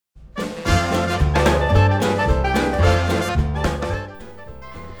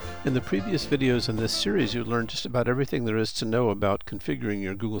In the previous videos in this series, you learned just about everything there is to know about configuring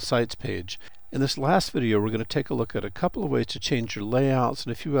your Google Sites page. In this last video, we're going to take a look at a couple of ways to change your layouts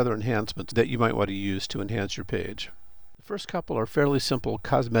and a few other enhancements that you might want to use to enhance your page. The first couple are fairly simple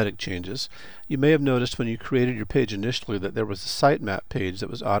cosmetic changes. You may have noticed when you created your page initially that there was a sitemap page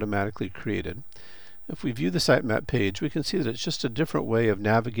that was automatically created. If we view the sitemap page, we can see that it's just a different way of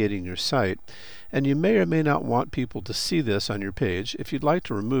navigating your site, and you may or may not want people to see this on your page. If you'd like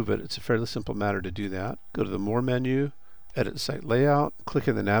to remove it, it's a fairly simple matter to do that. Go to the More menu, Edit Site Layout, click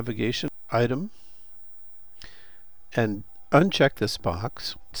in the Navigation item, and uncheck this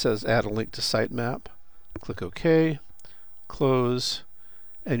box. It says Add a link to sitemap. Click OK, close,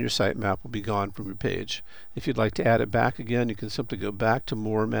 and your sitemap will be gone from your page. If you'd like to add it back again, you can simply go back to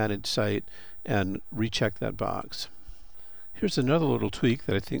More, Manage Site, and recheck that box. Here's another little tweak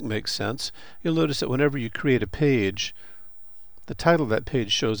that I think makes sense. You'll notice that whenever you create a page, the title of that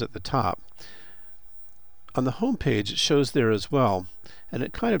page shows at the top. On the home page, it shows there as well, and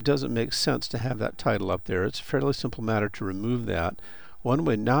it kind of doesn't make sense to have that title up there. It's a fairly simple matter to remove that. One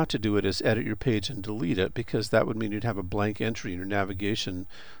way not to do it is edit your page and delete it, because that would mean you'd have a blank entry in your navigation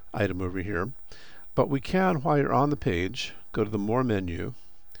item over here. But we can, while you're on the page, go to the More menu,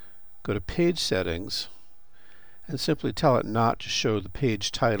 go to Page Settings, and simply tell it not to show the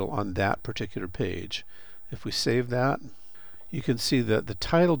page title on that particular page. If we save that, you can see that the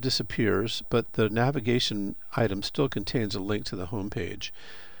title disappears, but the navigation item still contains a link to the home page.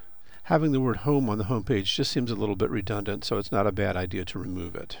 Having the word home on the home page just seems a little bit redundant, so it's not a bad idea to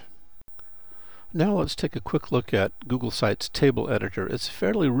remove it. Now let's take a quick look at Google Sites Table Editor. It's a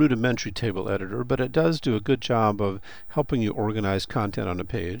fairly rudimentary table editor, but it does do a good job of helping you organize content on a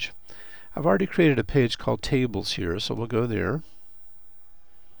page. I've already created a page called Tables here, so we'll go there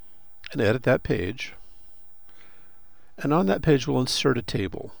and edit that page. And on that page we'll insert a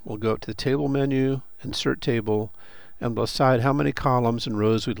table. We'll go up to the Table menu, Insert Table, and we'll decide how many columns and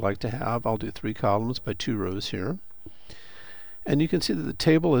rows we'd like to have. I'll do 3 columns by 2 rows here. And you can see that the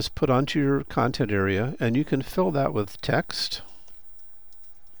table is put onto your content area, and you can fill that with text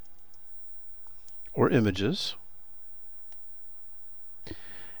or images.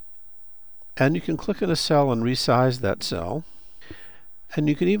 And you can click in a cell and resize that cell. And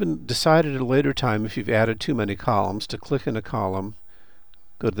you can even decide at a later time, if you've added too many columns, to click in a column,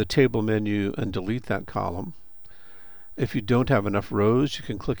 go to the Table menu and delete that column. If you don't have enough rows, you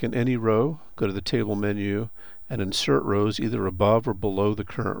can click in any row, go to the Table menu, and insert rows either above or below the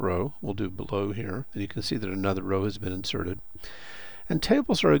current row. We'll do below here, and you can see that another row has been inserted. And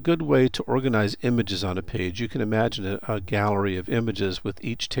tables are a good way to organize images on a page. You can imagine a gallery of images with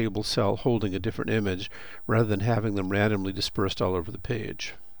each table cell holding a different image, rather than having them randomly dispersed all over the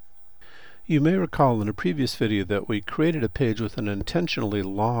page. You may recall in a previous video that we created a page with an intentionally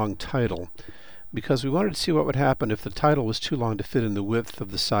long title, because we wanted to see what would happen if the title was too long to fit in the width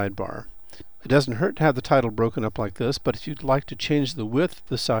of the sidebar. It doesn't hurt to have the title broken up like this, but if you'd like to change the width of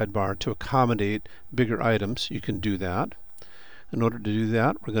the sidebar to accommodate bigger items, you can do that. In order to do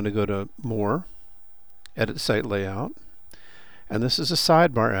that, we're going to go to More, Edit Site Layout, and this is a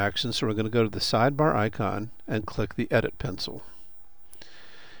sidebar action, so we're going to go to the sidebar icon and click the Edit pencil.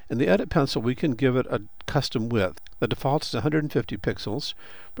 In the Edit pencil, we can give it a custom width. The default is 150 pixels.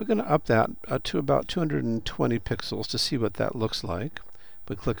 We're going to up that to about 220 pixels to see what that looks like.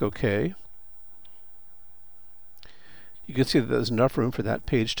 We click OK. You can see that there's enough room for that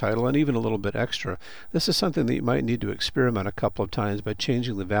page title and even a little bit extra. This is something that you might need to experiment a couple of times by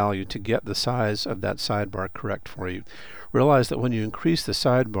changing the value to get the size of that sidebar correct for you. Realize that when you increase the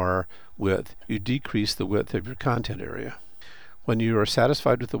sidebar width, you decrease the width of your content area. When you are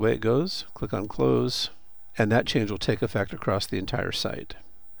satisfied with the way it goes, click on Close, and that change will take effect across the entire site.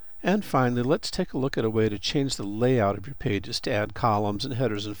 And finally, let's take a look at a way to change the layout of your pages to add columns and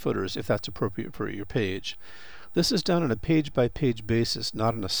headers and footers if that's appropriate for your page. This is done on a page-by-page basis,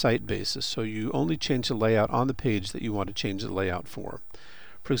 not on a site basis, so you only change the layout on the page that you want to change the layout for.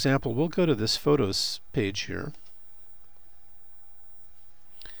 For example, we'll go to this Photos page here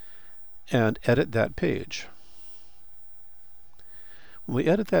and edit that page. When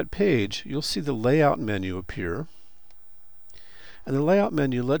we edit that page, you'll see the Layout menu appear. And the Layout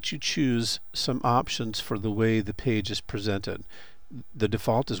menu lets you choose some options for the way the page is presented. The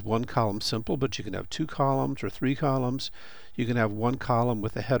default is 1 column simple, but you can have 2 columns or 3 columns. You can have 1 column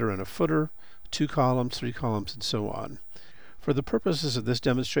with a header and a footer, 2 columns, 3 columns, and so on. For the purposes of this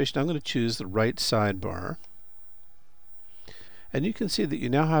demonstration, I'm going to choose the right sidebar. And you can see that you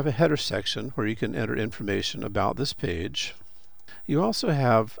now have a header section where you can enter information about this page. You also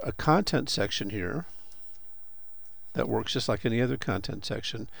have a content section here that works just like any other content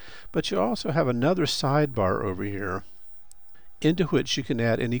section. But you also have another sidebar over here into which you can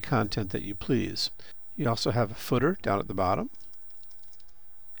add any content that you please. You also have a footer down at the bottom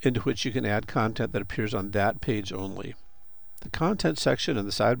into which you can add content that appears on that page only. The content section and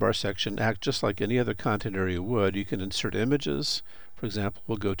the sidebar section act just like any other content area would. You can insert images. For example,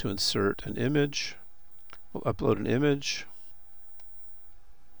 we'll go to insert an image. We'll upload an image.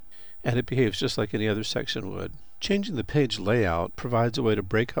 And it behaves just like any other section would. Changing the page layout provides a way to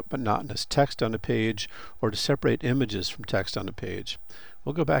break up monotonous text on a page or to separate images from text on a page.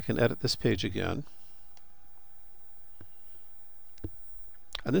 We'll go back and edit this page again.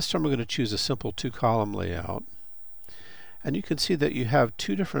 And this time we're going to choose a simple two-column layout. And you can see that you have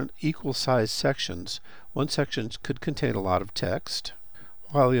two different equal-sized sections. One section could contain a lot of text,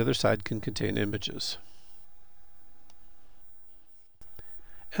 while the other side can contain images.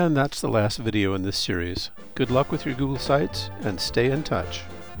 And that's the last video in this series. Good luck with your Google Sites, and stay in touch.